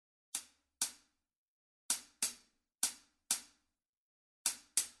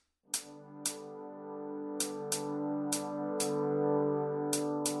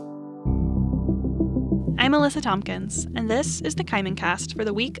I'm Alyssa Tompkins, and this is the Kaimancast for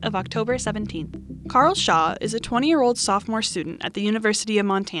the week of October 17th. Carl Shaw is a 20-year-old sophomore student at the University of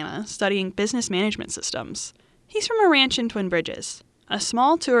Montana studying business management systems. He's from a ranch in Twin Bridges, a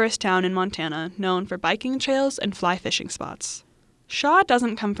small tourist town in Montana known for biking trails and fly fishing spots. Shaw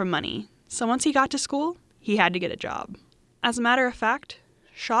doesn't come from money, so once he got to school, he had to get a job. As a matter of fact,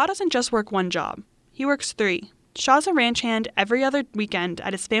 Shaw doesn't just work one job. He works 3. Shaw's a ranch hand every other weekend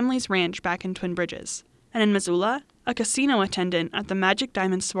at his family's ranch back in Twin Bridges. And in Missoula, a casino attendant at the Magic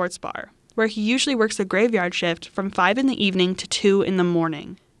Diamond Sports Bar, where he usually works a graveyard shift from 5 in the evening to 2 in the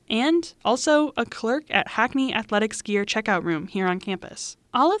morning. And also a clerk at Hackney Athletics Gear checkout room here on campus.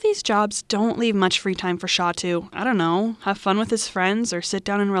 All of these jobs don't leave much free time for Shaw to, have fun with his friends or sit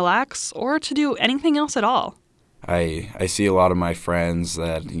down and relax, or to do anything else at all. I see a lot of my friends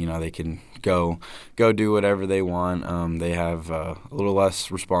that, they can go do whatever they want. They have a little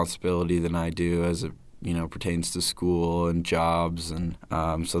less responsibility than I do as it, pertains to school and jobs. And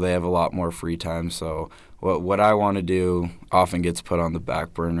so they have a lot more free time. So what I want to do often gets put on the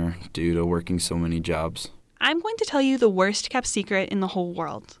back burner due to working so many jobs. I'm going to tell you the worst kept secret in the whole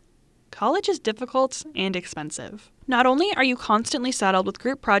world. College is difficult and expensive. Not only are you constantly saddled with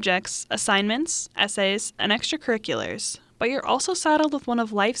group projects, assignments, essays, and extracurriculars, but you're also saddled with one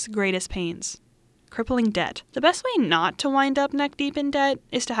of life's greatest pains, crippling debt. The best way not to wind up neck-deep in debt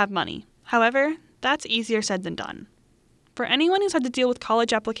is to have money. However, that's easier said than done. For anyone who's had to deal with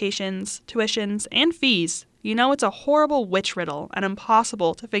college applications, tuitions, and fees, it's a horrible witch riddle and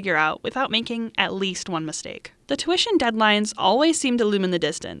impossible to figure out without making at least one mistake. The tuition deadlines always seem to loom in the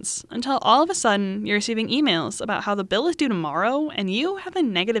distance, until all of a sudden you're receiving emails about how the bill is due tomorrow and you have a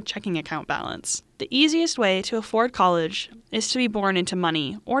negative checking account balance. The easiest way to afford college is to be born into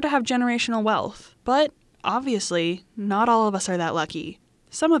money or to have generational wealth. But obviously, not all of us are that lucky.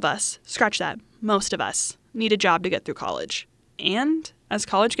 Some of us, scratch that, most of us, need a job to get through college. And as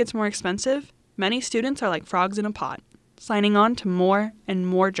college gets more expensive, many students are like frogs in a pot, signing on to more and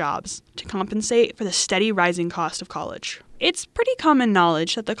more jobs to compensate for the steady rising cost of college. It's pretty common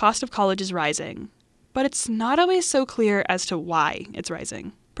knowledge that the cost of college is rising, but it's not always so clear as to why it's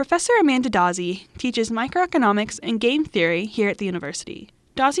rising. Professor Amanda Dawsey teaches microeconomics and game theory here at the university.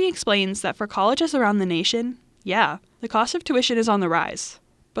 Dawsey explains that for colleges around the nation, the cost of tuition is on the rise.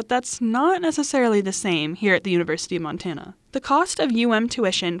 But that's not necessarily the same here at the University of Montana. The cost of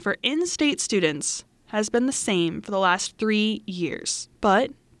tuition for in-state students has been the same for the last 3 years.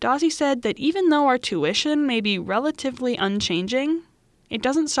 But Dawsey said that even though our tuition may be relatively unchanging, it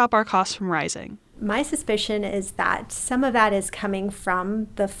doesn't stop our costs from rising. My suspicion is that some of that is coming from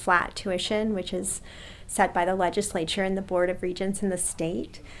the flat tuition, which is set by the legislature and the Board of Regents in the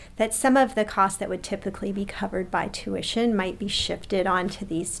state, that some of the costs that would typically be covered by tuition might be shifted onto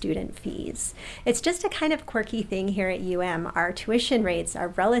these student fees. It's just a kind of quirky thing here at Our tuition rates are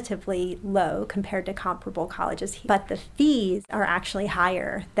relatively low compared to comparable colleges, but the fees are actually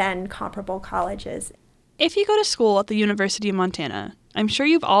higher than comparable colleges. If you go to school at the University of Montana, I'm sure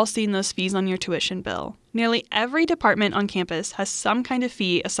you've all seen those fees on your tuition bill. Nearly every department on campus has some kind of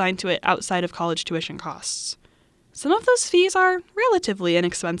fee assigned to it outside of college tuition costs. Some of those fees are relatively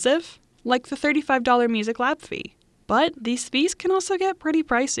inexpensive, like the $35 music lab fee. But these fees can also get pretty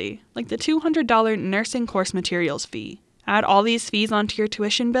pricey, like the $200 nursing course materials fee. Add all these fees onto your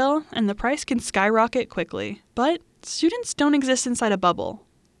tuition bill, and the price can skyrocket quickly. But students don't exist inside a bubble.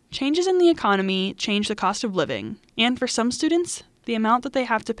 Changes in the economy change the cost of living, and for some students, the amount that they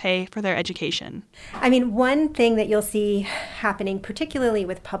have to pay for their education. One thing that you'll see happening, particularly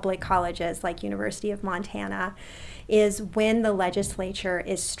with public colleges like University of Montana, is when the legislature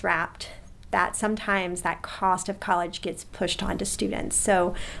is strapped, that sometimes that cost of college gets pushed onto students.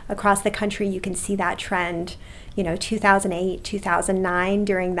 So across the country, you can see that trend. 2008, 2009,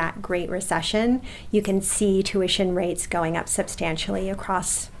 during that Great Recession, you can see tuition rates going up substantially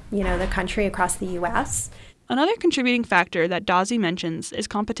across, the country, across the U.S. Another contributing factor that Dawsey mentions is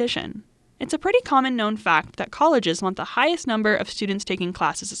competition. It's a pretty common known fact that colleges want the highest number of students taking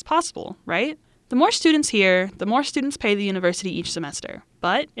classes as possible, right? The more students here, the more students pay the university each semester.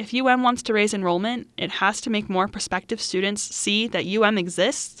 But if wants to raise enrollment, it has to make more prospective students see that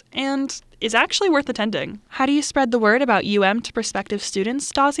exists and is actually worth attending. How do you spread the word about to prospective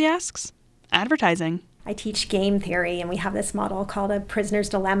students, Dawsey asks? Advertising. I teach game theory, and we have this model called a prisoner's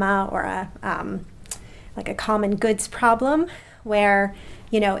dilemma, or a common goods problem, where,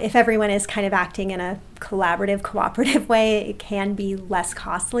 if everyone is kind of acting in a collaborative, cooperative way, it can be less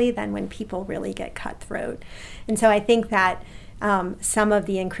costly than when people really get cutthroat. And so I think that some of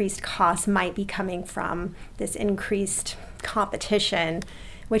the increased costs might be coming from this increased competition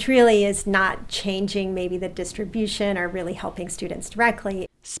which really is not changing maybe the distribution or really helping students directly.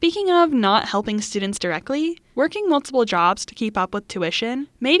 Speaking of not helping students directly, working multiple jobs to keep up with tuition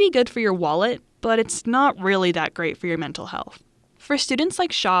may be good for your wallet, but it's not really that great for your mental health. For students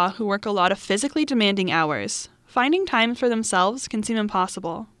like Shaw who work a lot of physically demanding hours, finding time for themselves can seem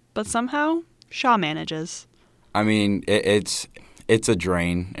impossible, but somehow Shaw manages. I mean, it's a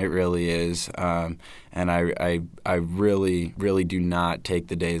drain. It really is. And I really do not take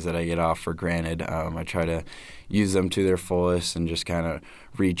the days that I get off for granted. I try to use them to their fullest and just kind of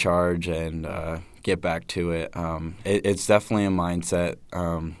recharge and get back to it. It's definitely a mindset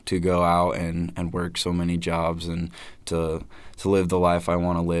to go out and work so many jobs and to live the life I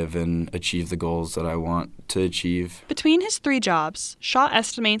want to live and achieve the goals that I want to achieve. Between his 3 jobs, Shaw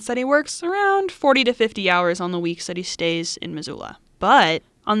estimates that he works around 40 to 50 hours on the weeks that he stays in Missoula. But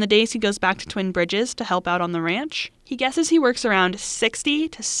on the days he goes back to Twin Bridges to help out on the ranch, he guesses he works around 60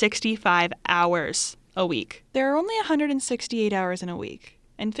 to 65 hours a week. There are only 168 hours in a week,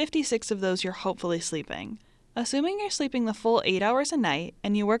 and 56 of those you're hopefully sleeping. Assuming you're sleeping the full 8 hours a night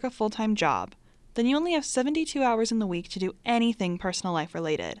and you work a full-time job, then you only have 72 hours in the week to do anything personal life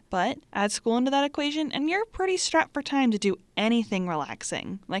related. But add school into that equation and you're pretty strapped for time to do anything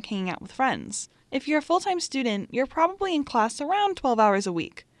relaxing, like hanging out with friends. If you're a full-time student, you're probably in class around 12 hours a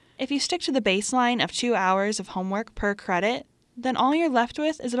week. If you stick to the baseline of 2 hours of homework per credit, then all you're left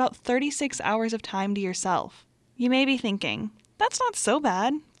with is about 36 hours of time to yourself. You may be thinking, that's not so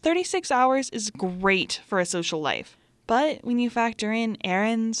bad. 36 hours is great for a social life. But when you factor in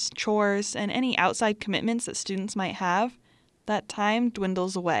errands, chores, and any outside commitments that students might have, that time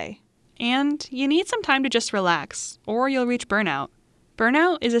dwindles away. And you need some time to just relax, or you'll reach burnout.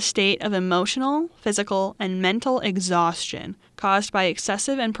 Burnout is a state of emotional, physical, and mental exhaustion caused by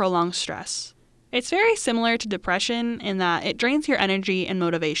excessive and prolonged stress. It's very similar to depression in that it drains your energy and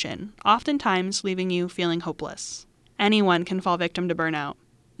motivation, oftentimes leaving you feeling hopeless. Anyone can fall victim to burnout,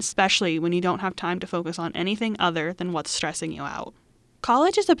 especially when you don't have time to focus on anything other than what's stressing you out.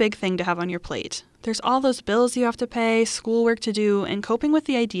 College is a big thing to have on your plate. There's all those bills you have to pay, schoolwork to do, and coping with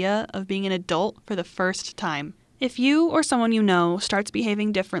the idea of being an adult for the first time. If you or someone you know starts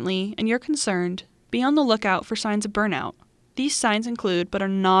behaving differently and you're concerned, be on the lookout for signs of burnout. These signs include, but are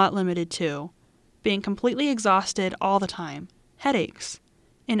not limited to, being completely exhausted all the time, headaches,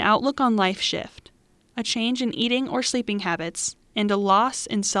 an outlook on life shift, a change in eating or sleeping habits, and a loss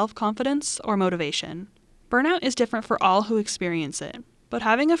in self-confidence or motivation. Burnout is different for all who experience it, but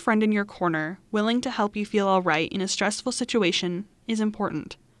having a friend in your corner willing to help you feel all right in a stressful situation is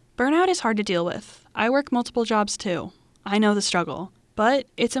important. Burnout is hard to deal with. I work multiple jobs too. I know the struggle, but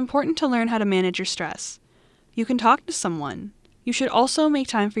it's important to learn how to manage your stress. You can talk to someone. You should also make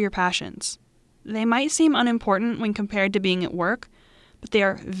time for your passions. They might seem unimportant when compared to being at work, but they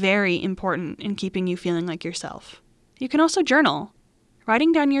are very important in keeping you feeling like yourself. You can also journal.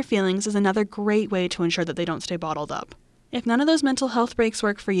 Writing down your feelings is another great way to ensure that they don't stay bottled up. If none of those mental health breaks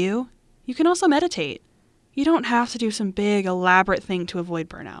work for you, you can also meditate. You don't have to do some big, elaborate thing to avoid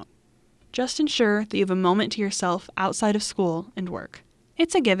burnout. Just ensure that you have a moment to yourself outside of school and work.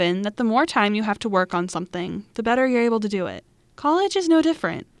 It's a given that the more time you have to work on something, the better you're able to do it. College is no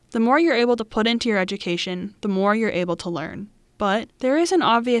different. The more you're able to put into your education, the more you're able to learn. But there is an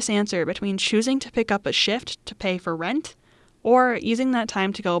obvious answer between choosing to pick up a shift to pay for rent or using that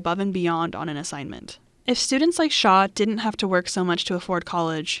time to go above and beyond on an assignment. If students like Shaw didn't have to work so much to afford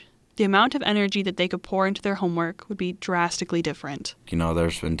college, the amount of energy that they could pour into their homework would be drastically different. You know,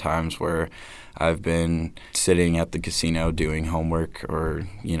 there's been times where I've been sitting at the casino doing homework or,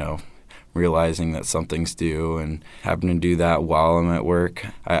 realizing that something's due and having to do that while I'm at work.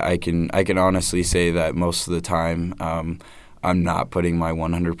 I can honestly say that most of the time I'm not putting my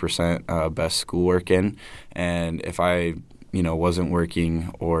 100% best schoolwork in. And if I wasn't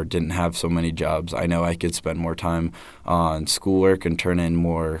working or didn't have so many jobs, I know I could spend more time on schoolwork and turn in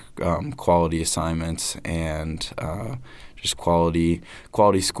more quality assignments and just quality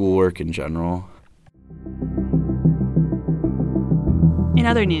schoolwork in general. In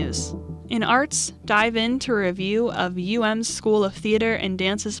other news, in arts, dive into a review of UM's School of Theater and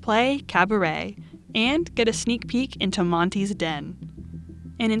Dance's play, Cabaret, and get a sneak peek into Monty's Den.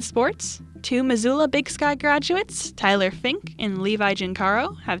 And in sports, 2 Missoula Big Sky graduates, Tyler Fink and Levi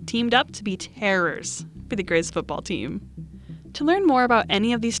Giancaro, have teamed up to be terrors for the Grizz football team. To learn more about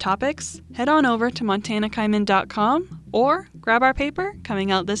any of these topics, head on over to montanakaiman.com or grab our paper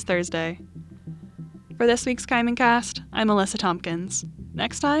coming out this Thursday. For this week's Kaiman Cast, I'm Alyssa Tompkins.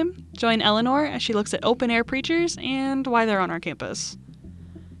 Next time, join Eleanor as she looks at open-air preachers and why they're on our campus.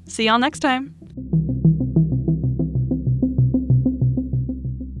 See y'all next time!